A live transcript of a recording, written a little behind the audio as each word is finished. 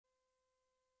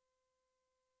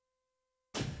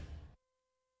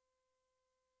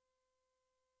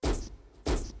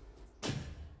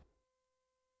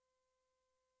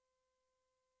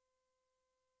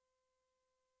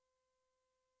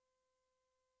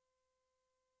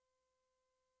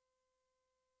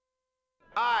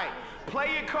Alright,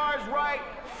 play your cards right,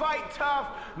 fight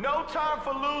tough, no time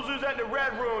for losers at the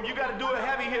red room. You gotta do it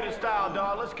heavy hitter style,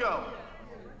 dog. Let's go.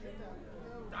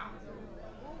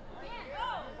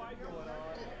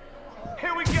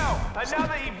 Here we go,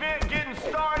 another event getting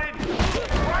started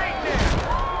right now.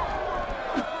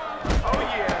 Oh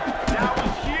yeah, that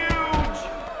was huge.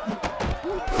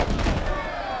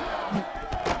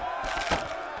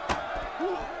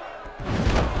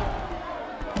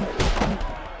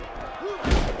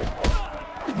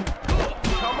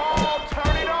 Come on,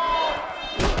 turn it on.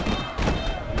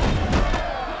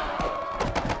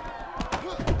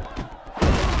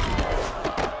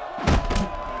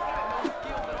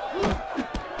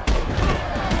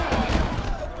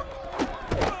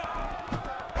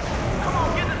 Come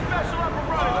on, get the special up and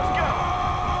running. Let's go.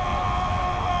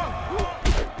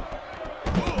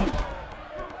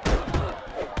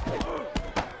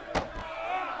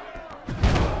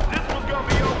 This one's gonna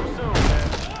be over soon, man.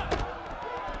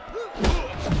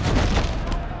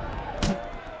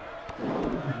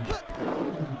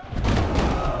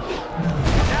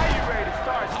 Now you ready to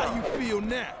start How something. you feel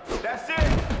now? That's it.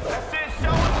 That's it. Show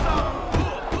us something.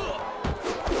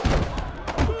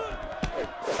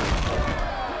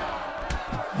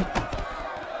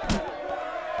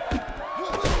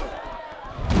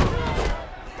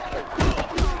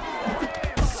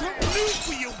 Something new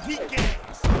for your weak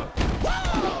ass.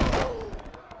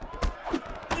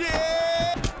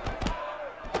 Yeah.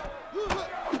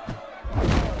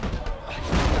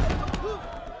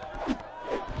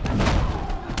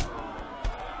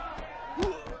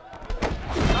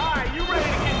 All right, you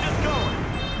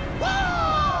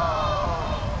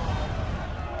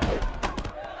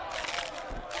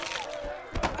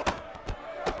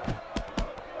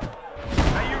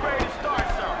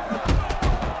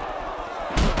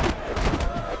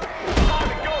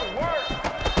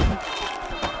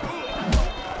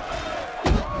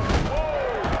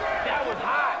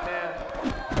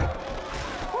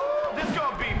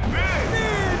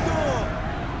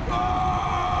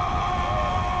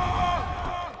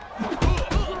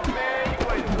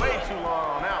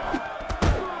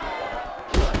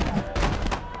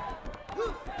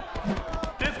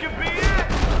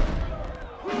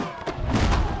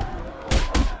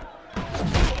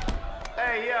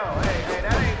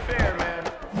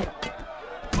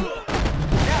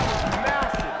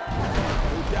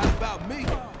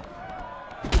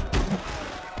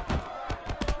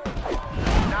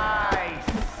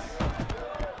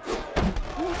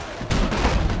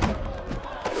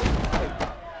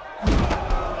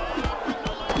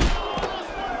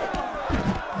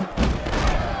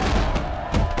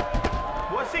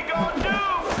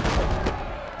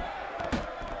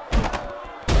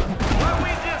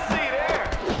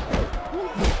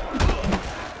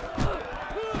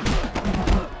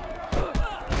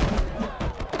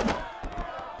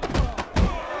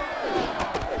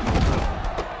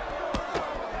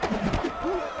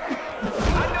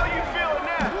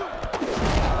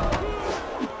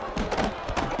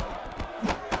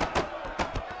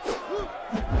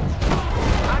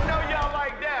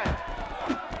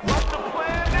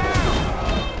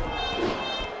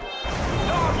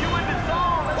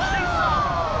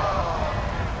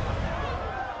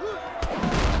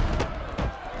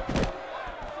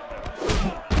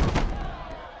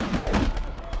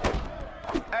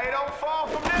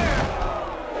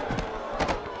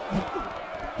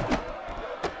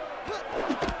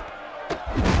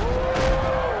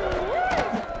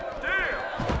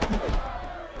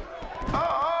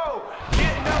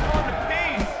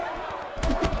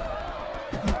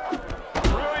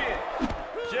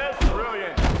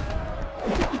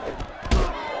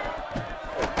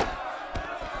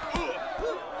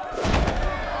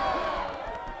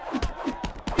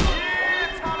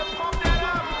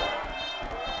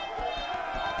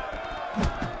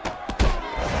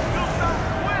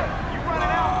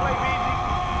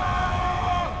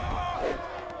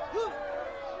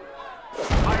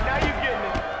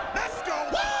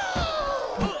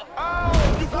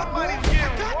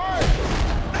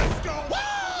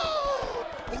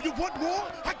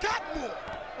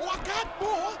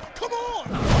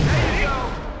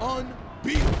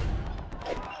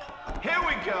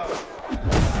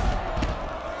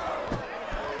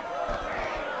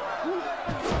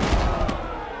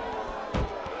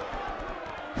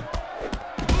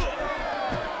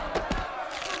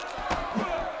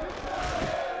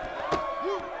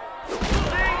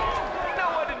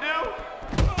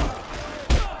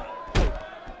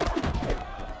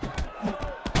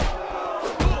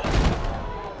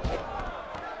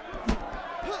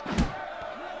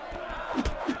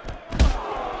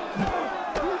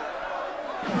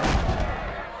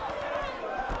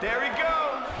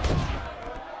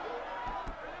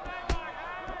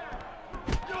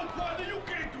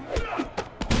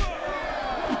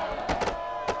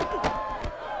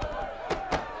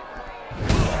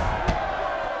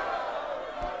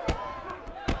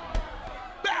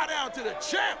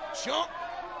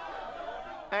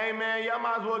Hey man, y'all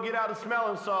might as well get out the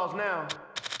smelling salts now.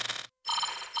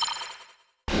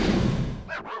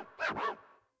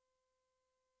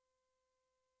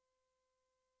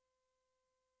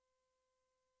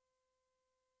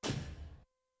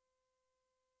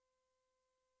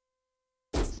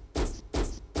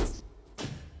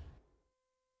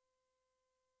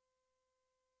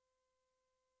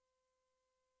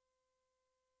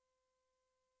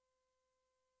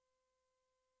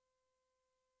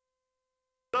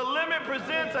 The Limit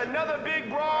presents another big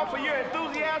brawl for your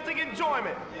enthusiastic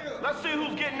enjoyment. Let's see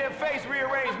who's getting their face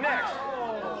rearranged next.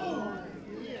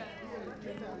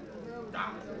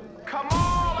 Come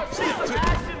on, let's see some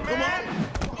action,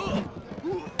 man.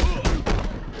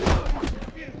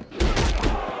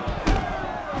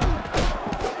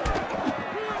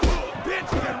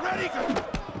 Bitch, get ready,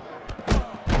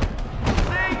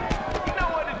 See? You know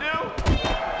what to do.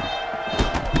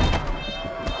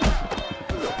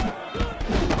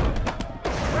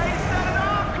 Ready, set it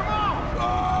off, come on.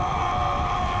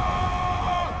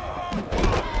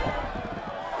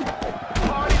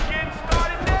 Party's getting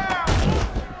started now.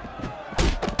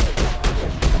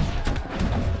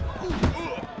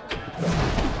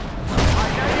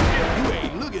 You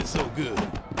ain't looking so good.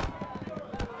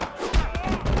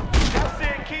 That's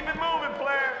it, keep it moving,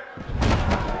 player.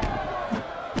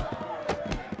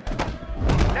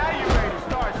 Now you're ready to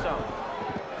start something.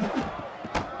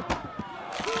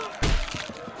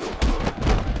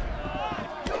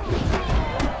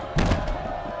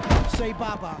 Say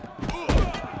bye-bye.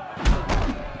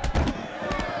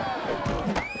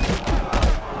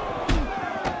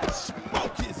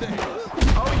 Smoke his ass.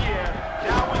 Oh yeah,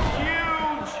 that was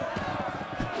huge.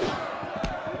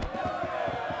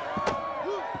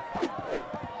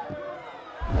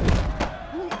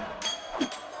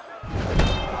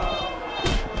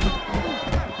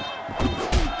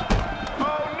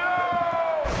 Oh no!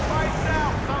 Lights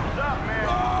out, something's up, man.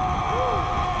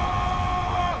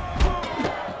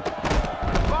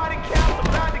 Body count's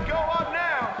about to go up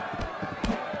now.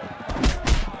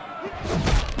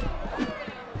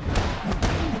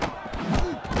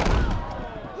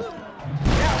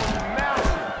 That was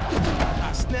massive.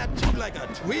 I snapped you like a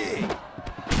twig.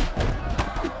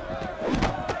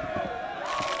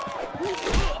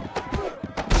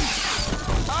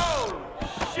 Oh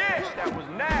shit, that was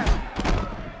nasty.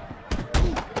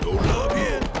 No love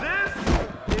here. This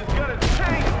is gonna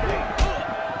change things.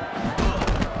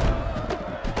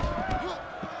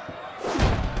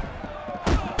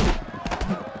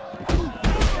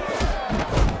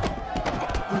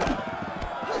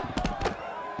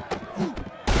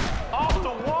 Off the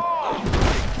wall.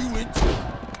 Break you in two.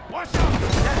 Watch out.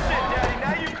 That's it, Daddy.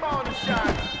 Now you calling the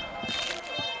shots.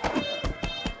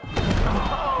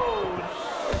 Oh,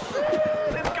 shit.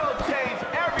 This gonna change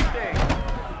everything.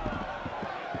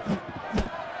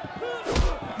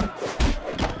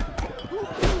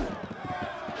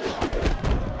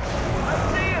 Let's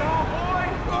see it, homeboy.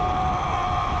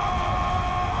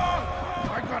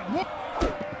 I got more.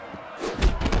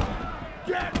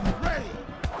 Get ready.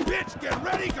 Bitch, get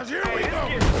ready, cause here Hey, we this go.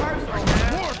 gets personal, I got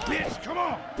man. more, bitch, come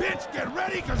on. Bitch, get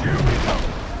ready, cause here we go.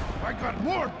 I got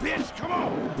more, bitch, come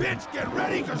on. Bitch, get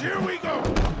ready, cause here we go.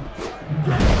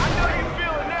 I know you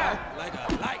feeling that. Like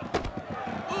a light.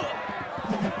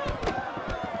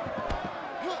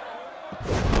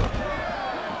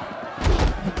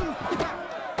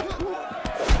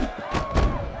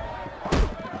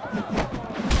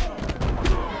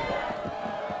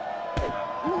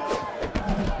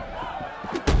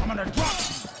 I'm gonna drop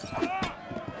you.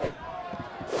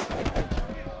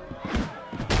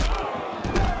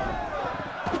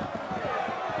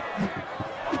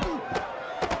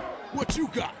 What you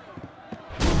got?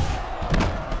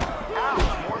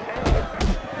 Ouch, more pain.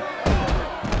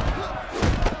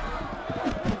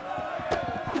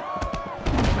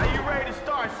 Now you ready to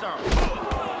start something?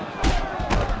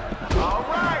 All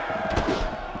right.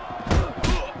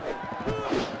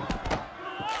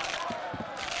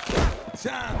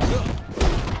 Time's up.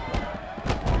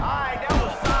 All right, that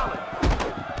was solid.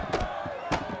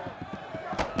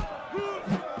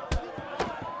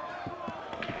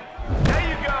 There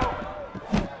you go.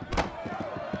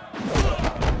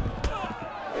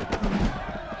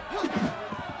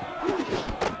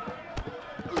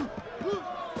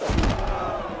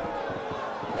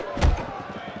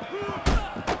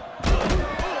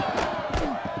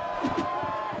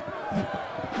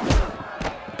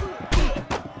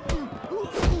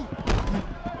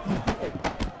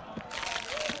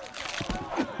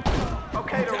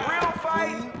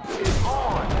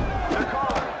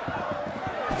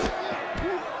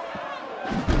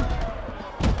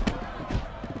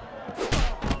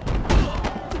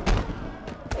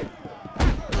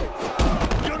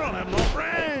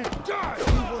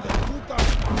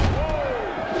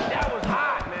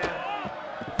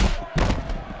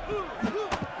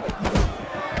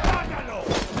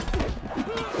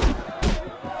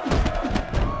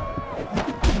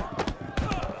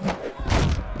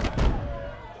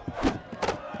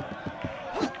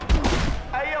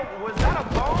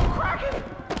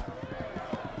 rocking?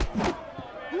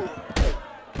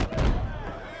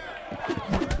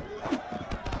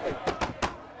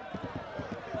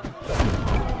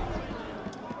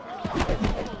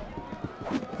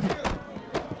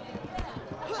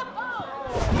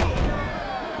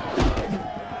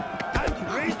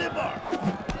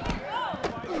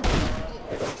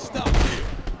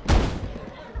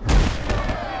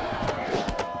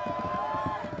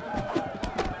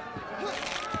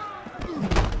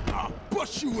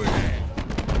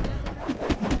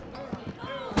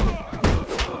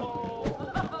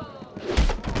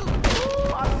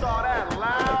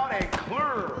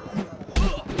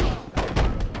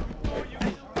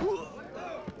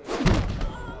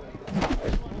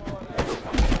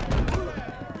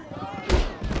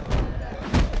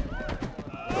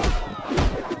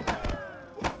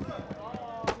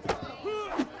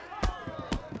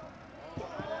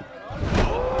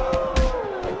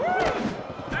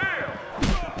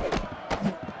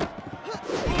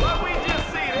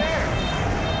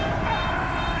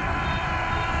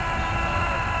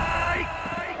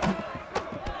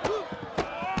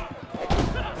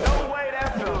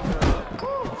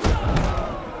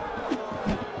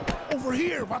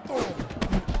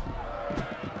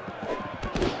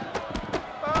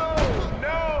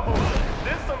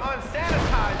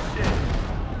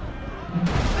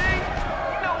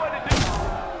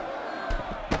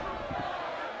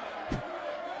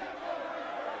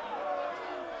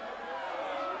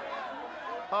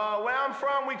 Where I'm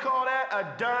from, we call that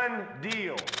a done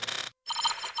deal.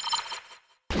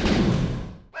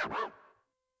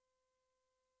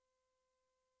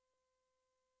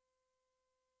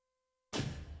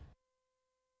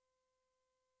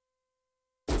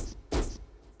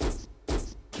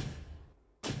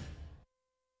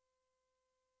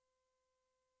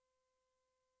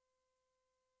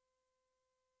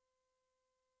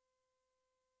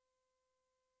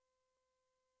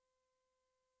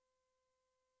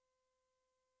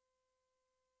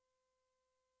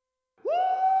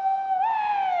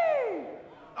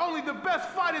 Only the best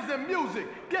fighters in music.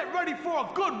 Get ready for a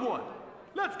good one.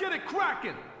 Let's get it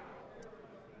cracking.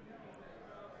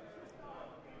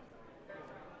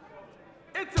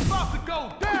 It's about to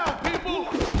go down, people.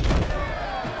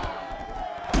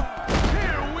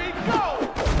 Here we go.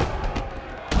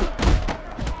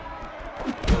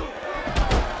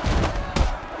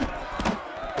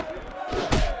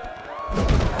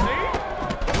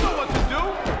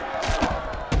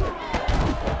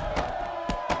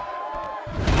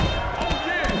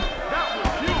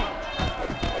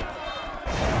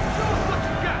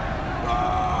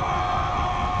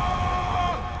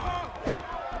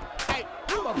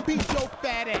 Beat your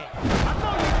fat ass. I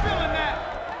know you're feeling that.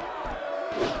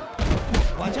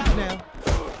 Watch out now.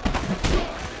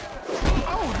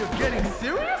 Oh, you're getting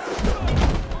serious?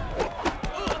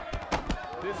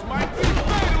 This might be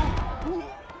fatal.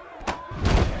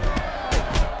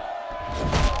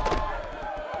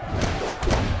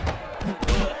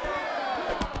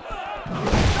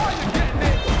 Now you're getting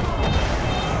it.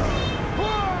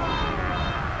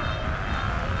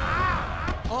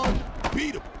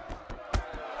 Unbeatable.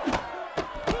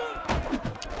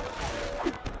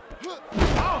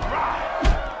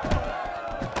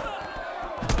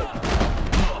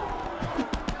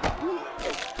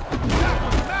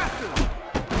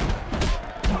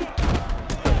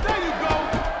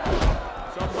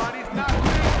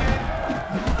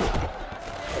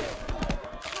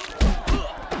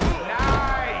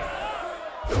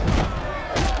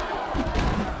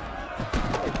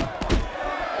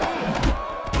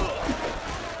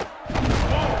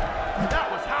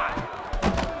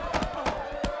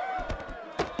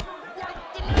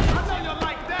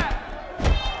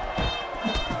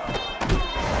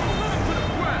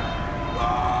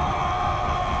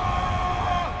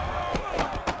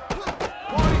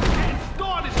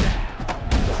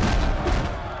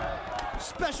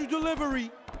 Special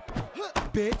delivery,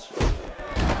 bitch.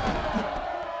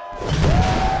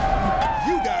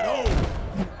 You got old.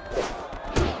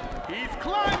 He's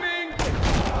climbing.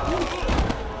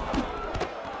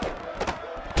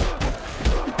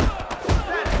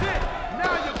 That's it.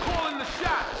 Now you're calling the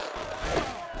shots.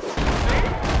 See?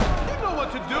 You know what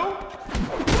to do.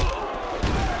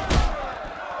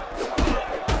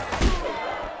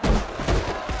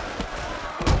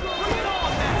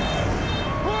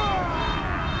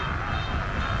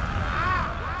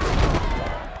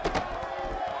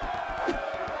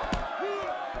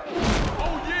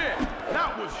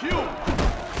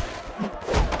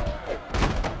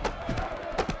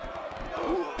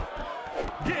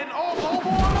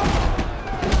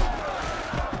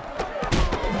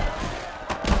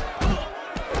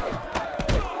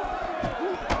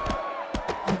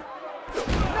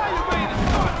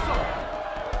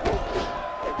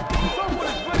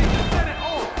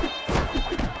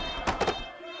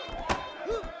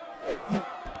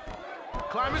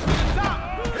 Climbing to the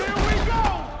top. Here we go.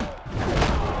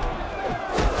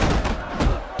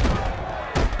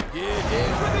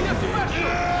 Trigger your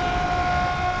special.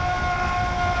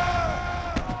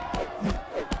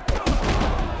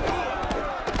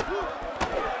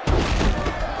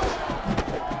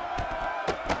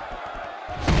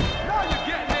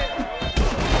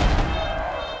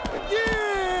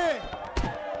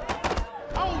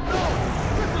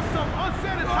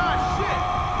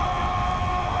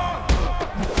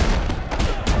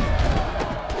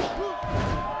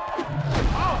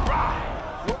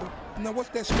 Now what's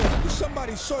that smell? Did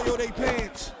somebody soil their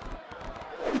pants?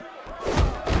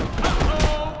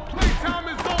 Uh-oh! Playtime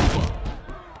is over!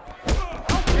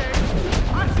 Okay,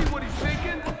 I see what he's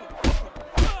thinking.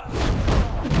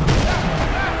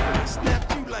 I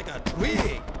snapped you like a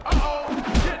twig. Uh-oh!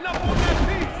 Getting up on that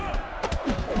piece!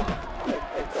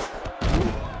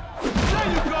 There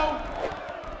you go!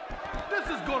 This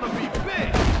is gonna be big!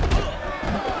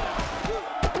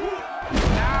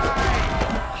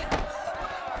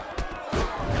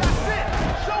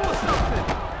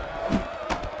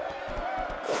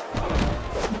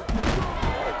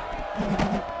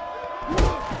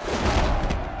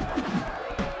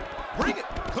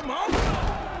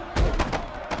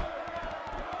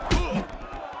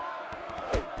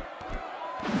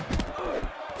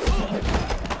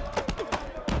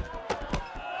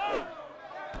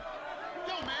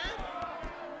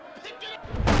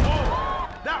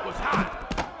 That was hot!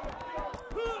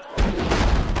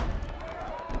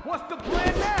 What's the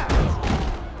plan now?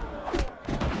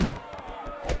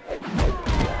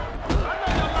 I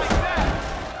know you like that!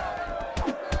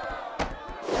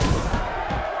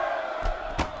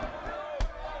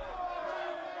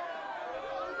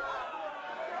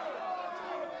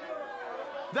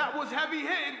 That was heavy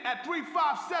hitting at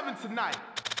 357 tonight.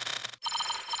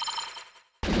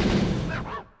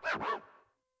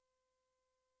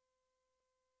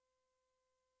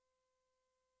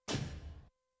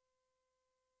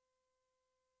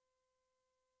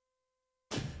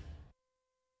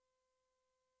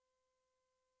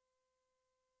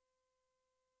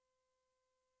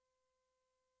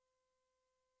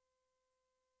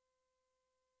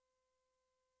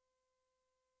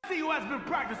 See who has been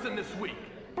practicing this week.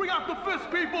 Bring out the fist,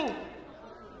 people!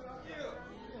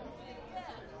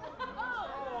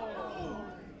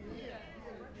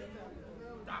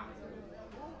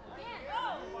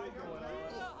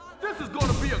 This is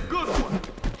gonna be a good one.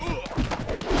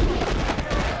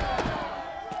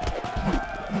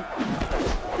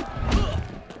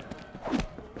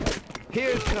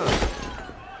 Here it comes.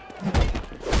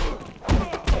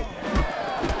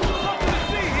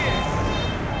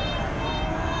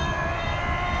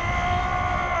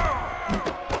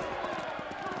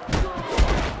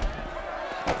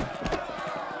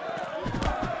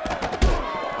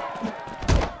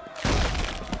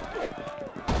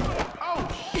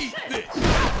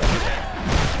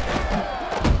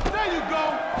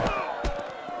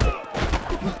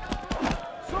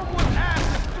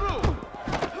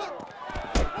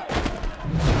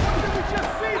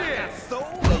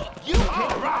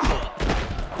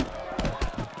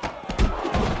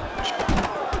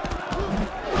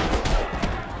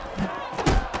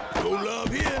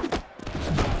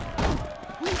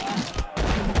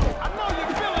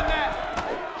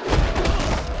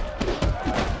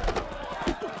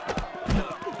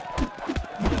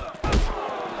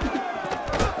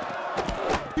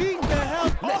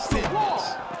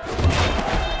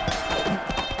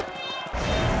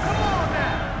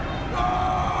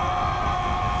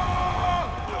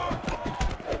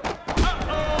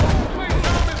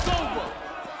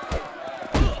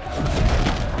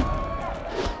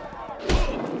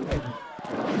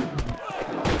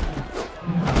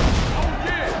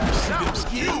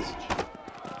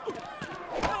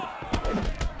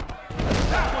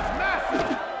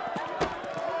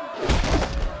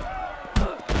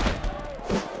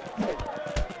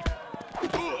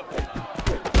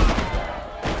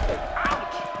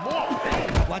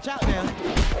 Watch out now.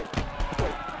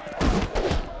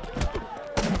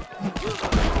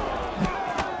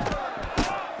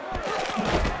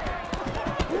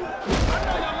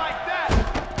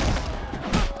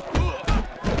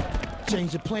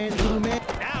 Change the plans, little man.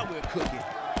 Now we're cooking.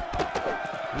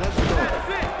 Let's go. That's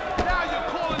it. Now you're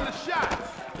calling the shots.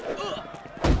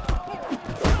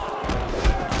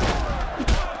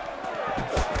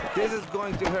 This is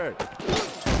going to hurt.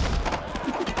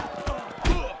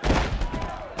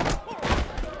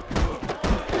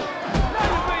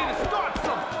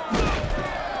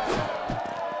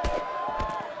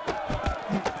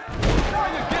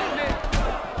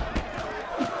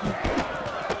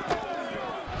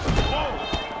 Whoa!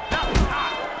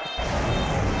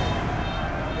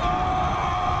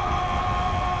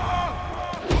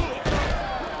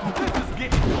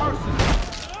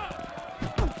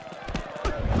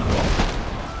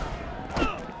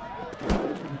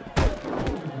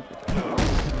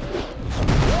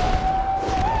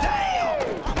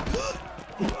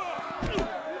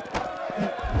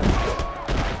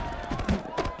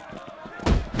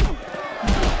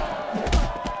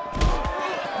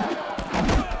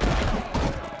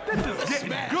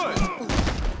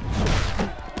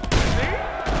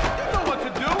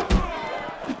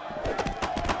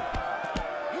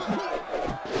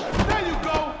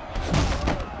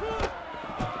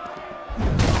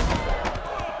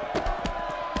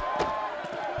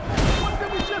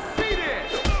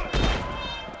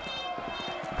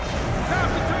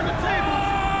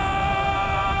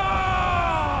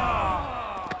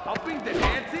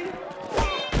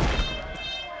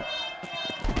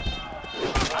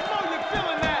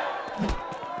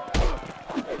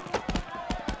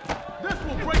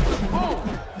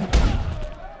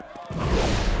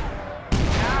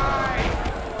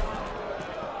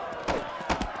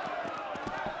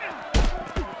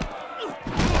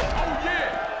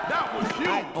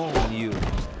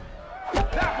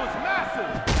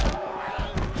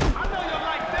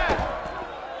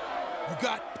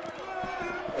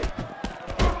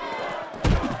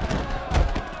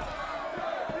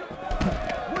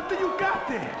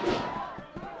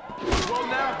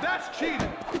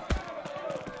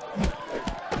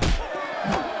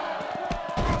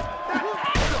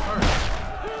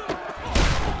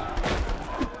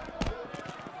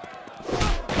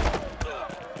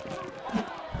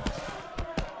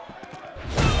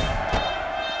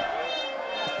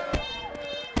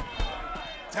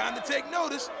 to take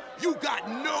notice, you got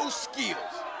no skills.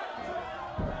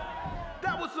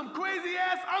 That was some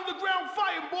crazy-ass underground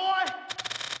fighting, boy!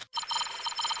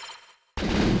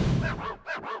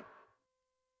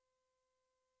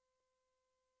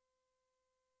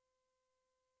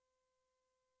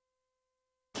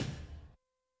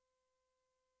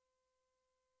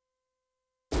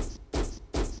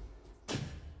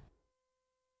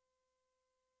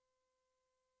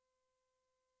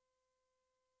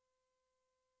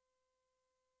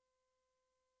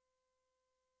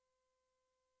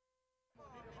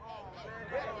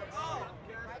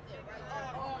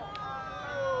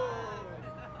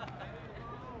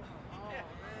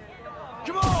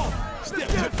 Come on! Let's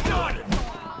get it started!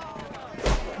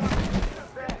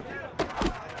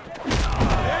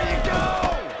 There you go!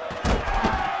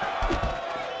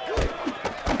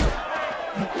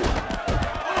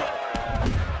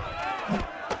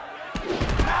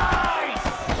 Nice!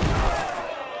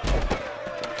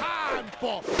 Time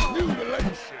for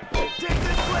mutilation. Take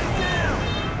this place down!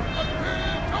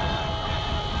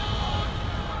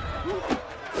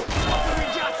 What did we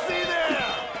just see there?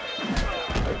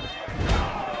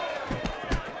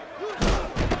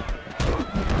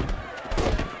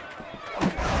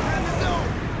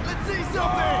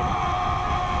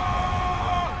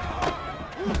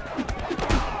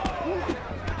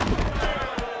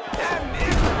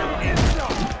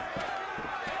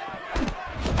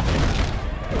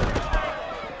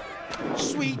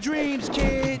 Sweet dreams,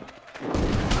 kid.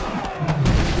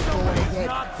 Somebody's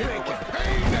not thinking.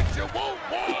 Pain that you won't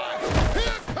want.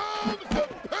 Here comes the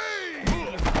pain.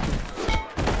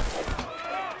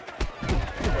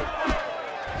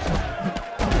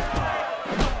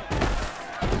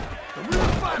 The real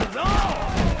fight is on!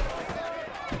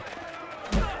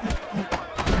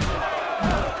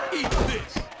 Eat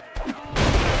this.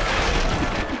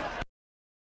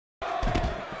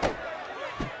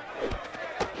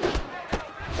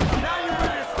 Now you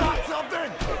ready to start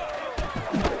something?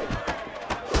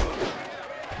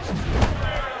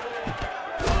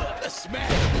 The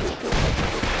smash.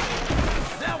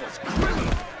 That was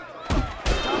criminal!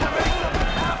 Time to make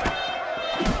something happen!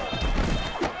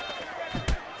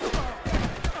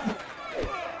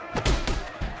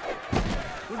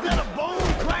 Was that a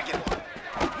bone cracking?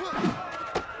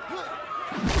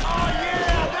 Oh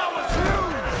yeah, that was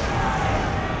huge!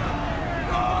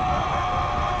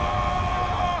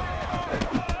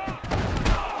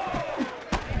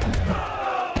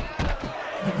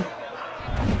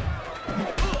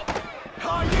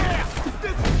 Oh yeah,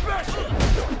 this is special!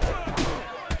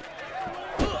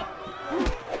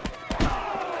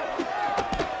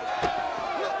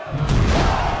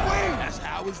 That's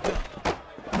how it's done.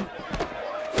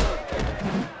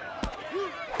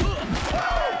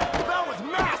 That was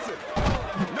massive!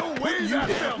 No way that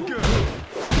felt good!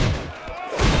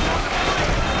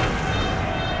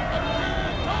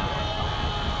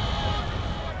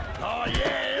 Oh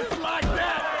yeah, it's like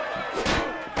that!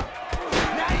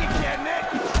 Now you're getting it!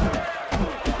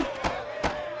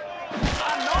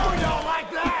 I know y'all like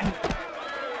that!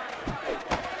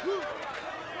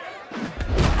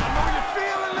 I know you're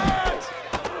feeling that!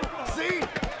 See?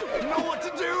 You know what to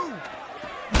do!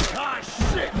 Ah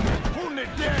shit! Holding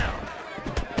it down!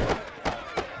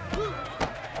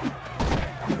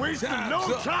 Wasting no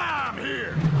Time's up. time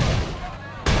here!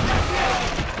 That's it!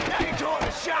 Now you're calling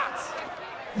the shots!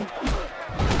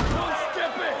 One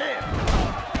step ahead!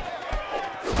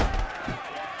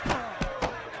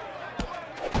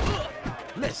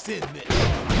 Let's end this.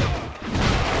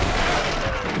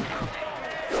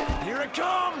 Here it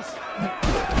comes!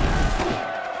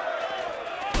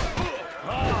 I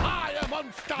am That's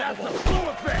unstoppable. the full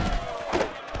effect!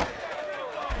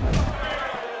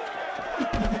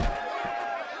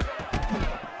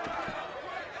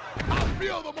 I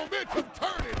feel the momentum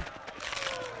turning.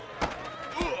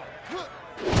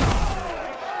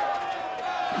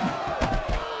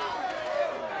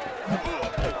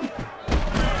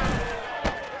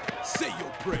 Say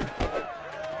your prayer.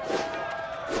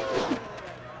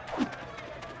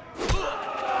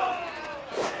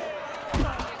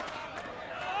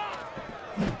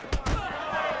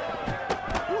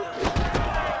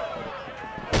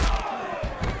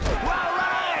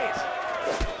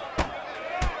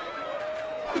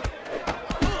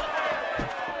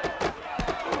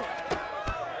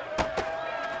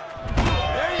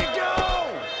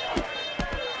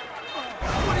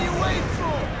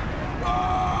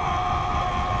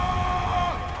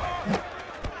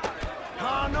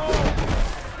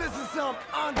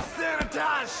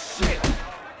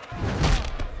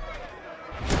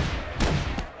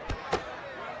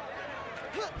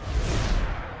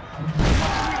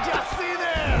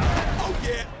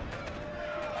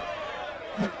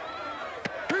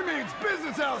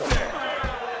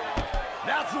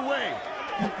 That's the way.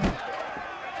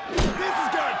 This is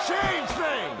gonna change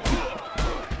things.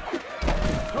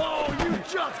 Oh, you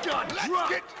just got dropped. Let's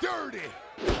get dirty.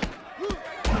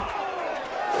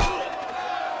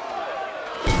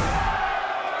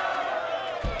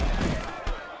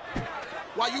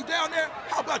 While you down there,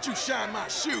 how about you shine my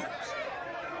shoes?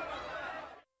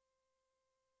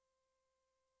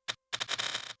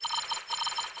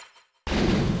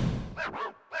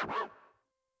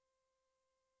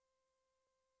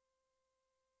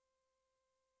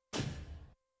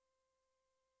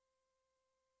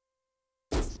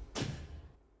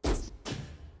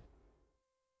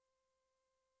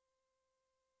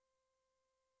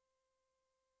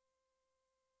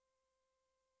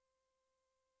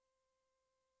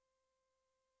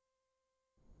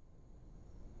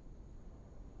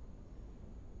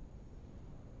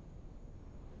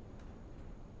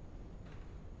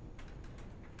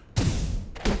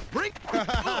 Bring.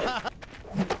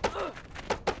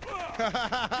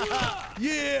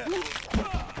 Yeah.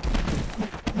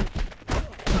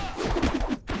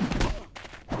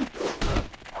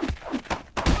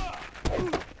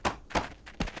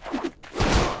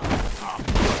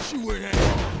 What you in here?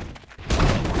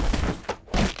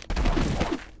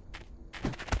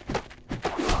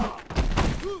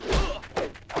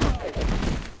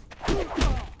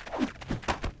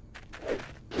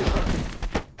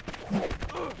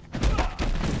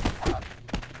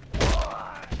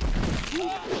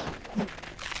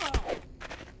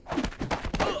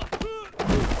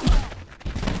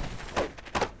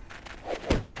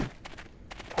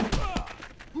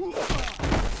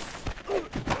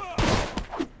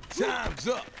 Time's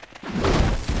up.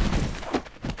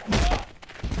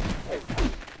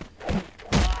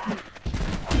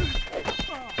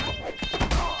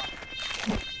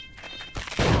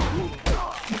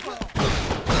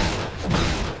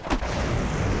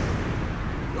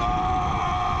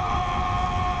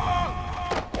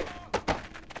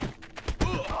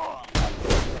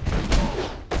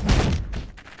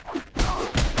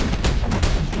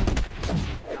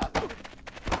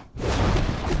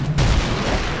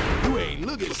 You ain't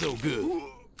looking so good.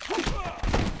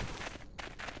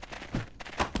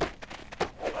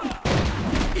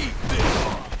 Eat this.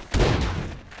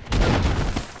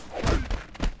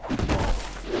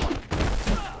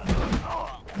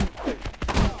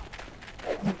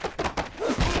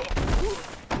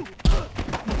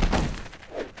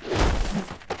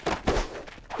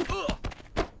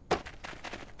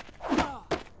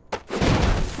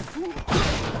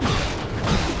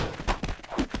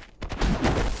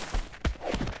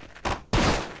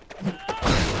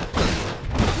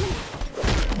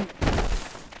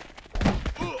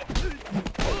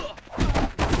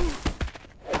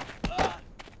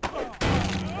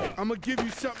 I'm gonna give you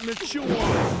something to chew on.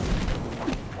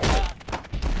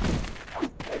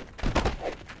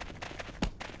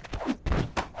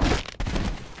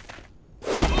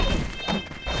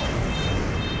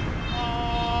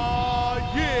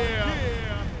 Oh, yeah.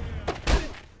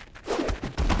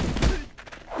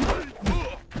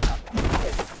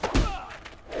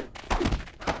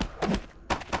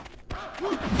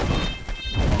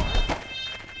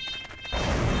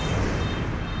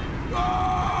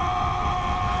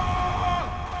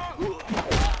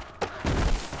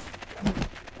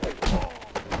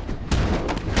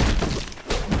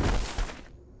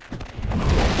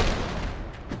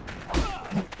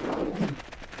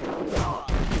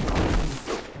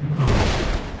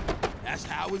 That's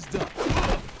how it's done.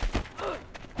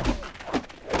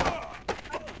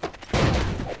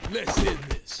 Let's end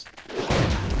this.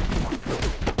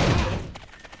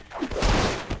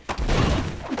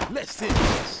 Let's end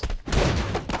this.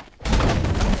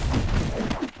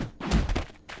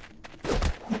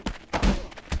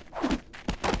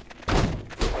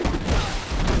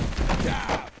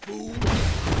 Die, fool.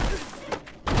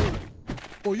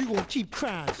 Or you gonna keep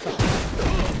crying, son.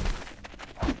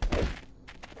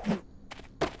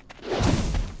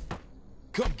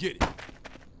 Come get it.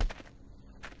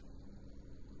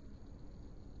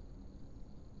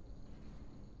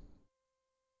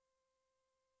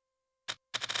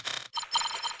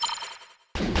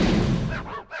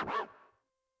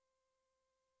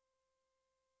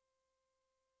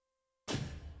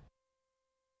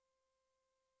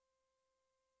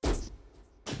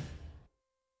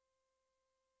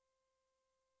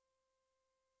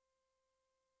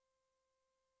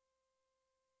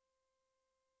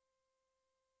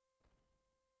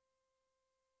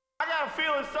 I got a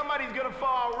feeling somebody's gonna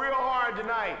fall real hard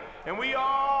tonight, and we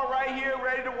all right here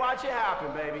ready to watch it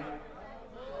happen, baby.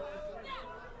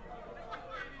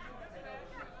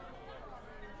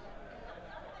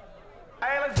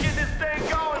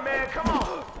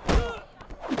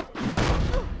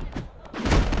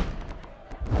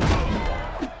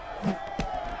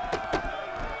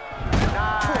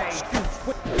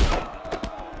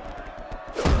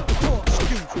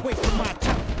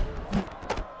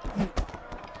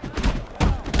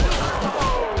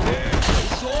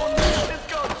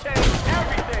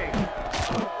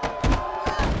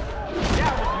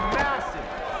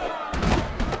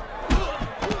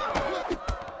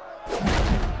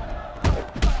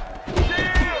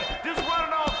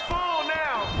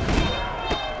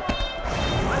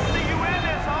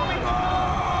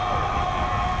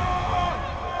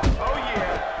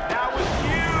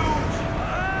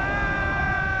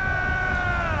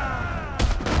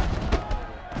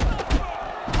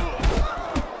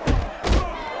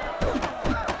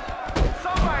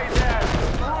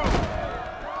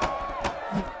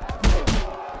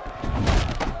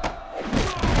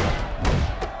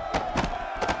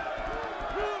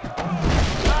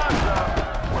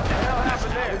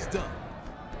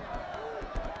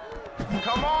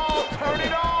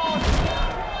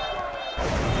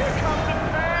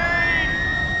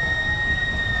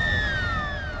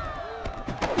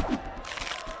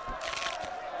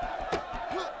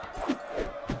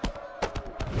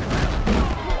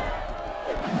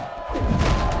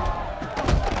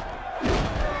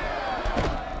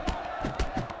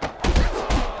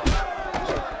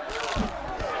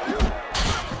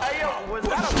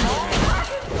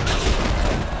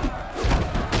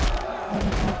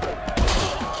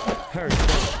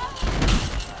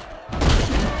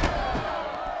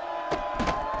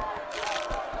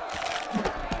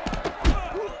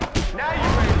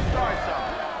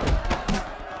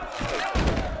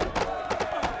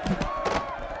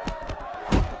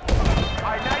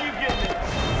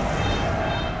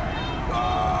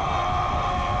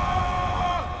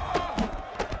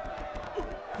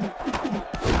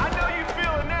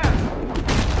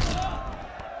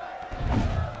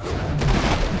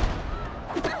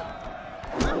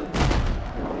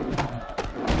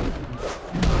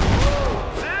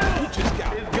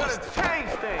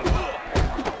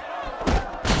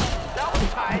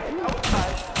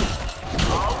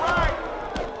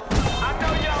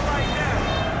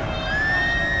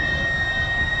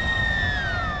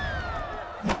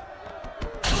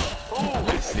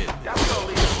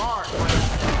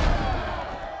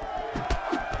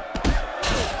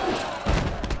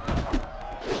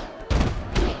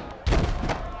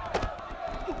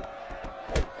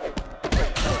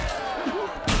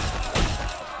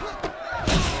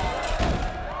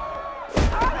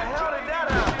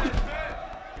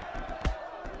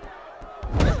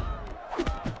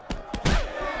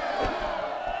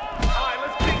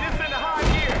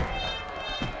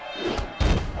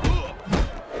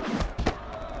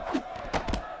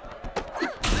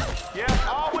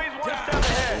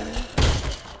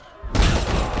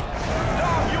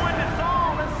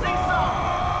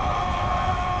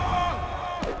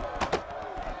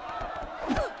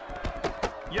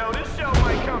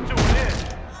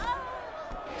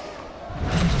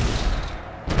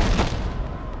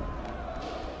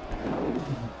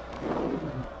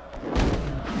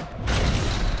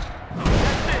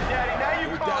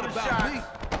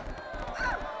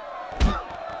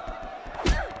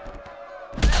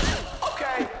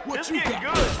 What you got?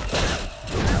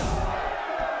 Good.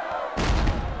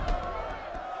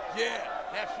 Yeah,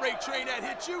 that freight train that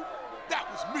hit you, that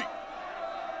was me.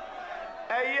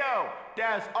 Hey, yo,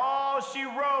 that's all she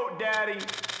wrote, Daddy.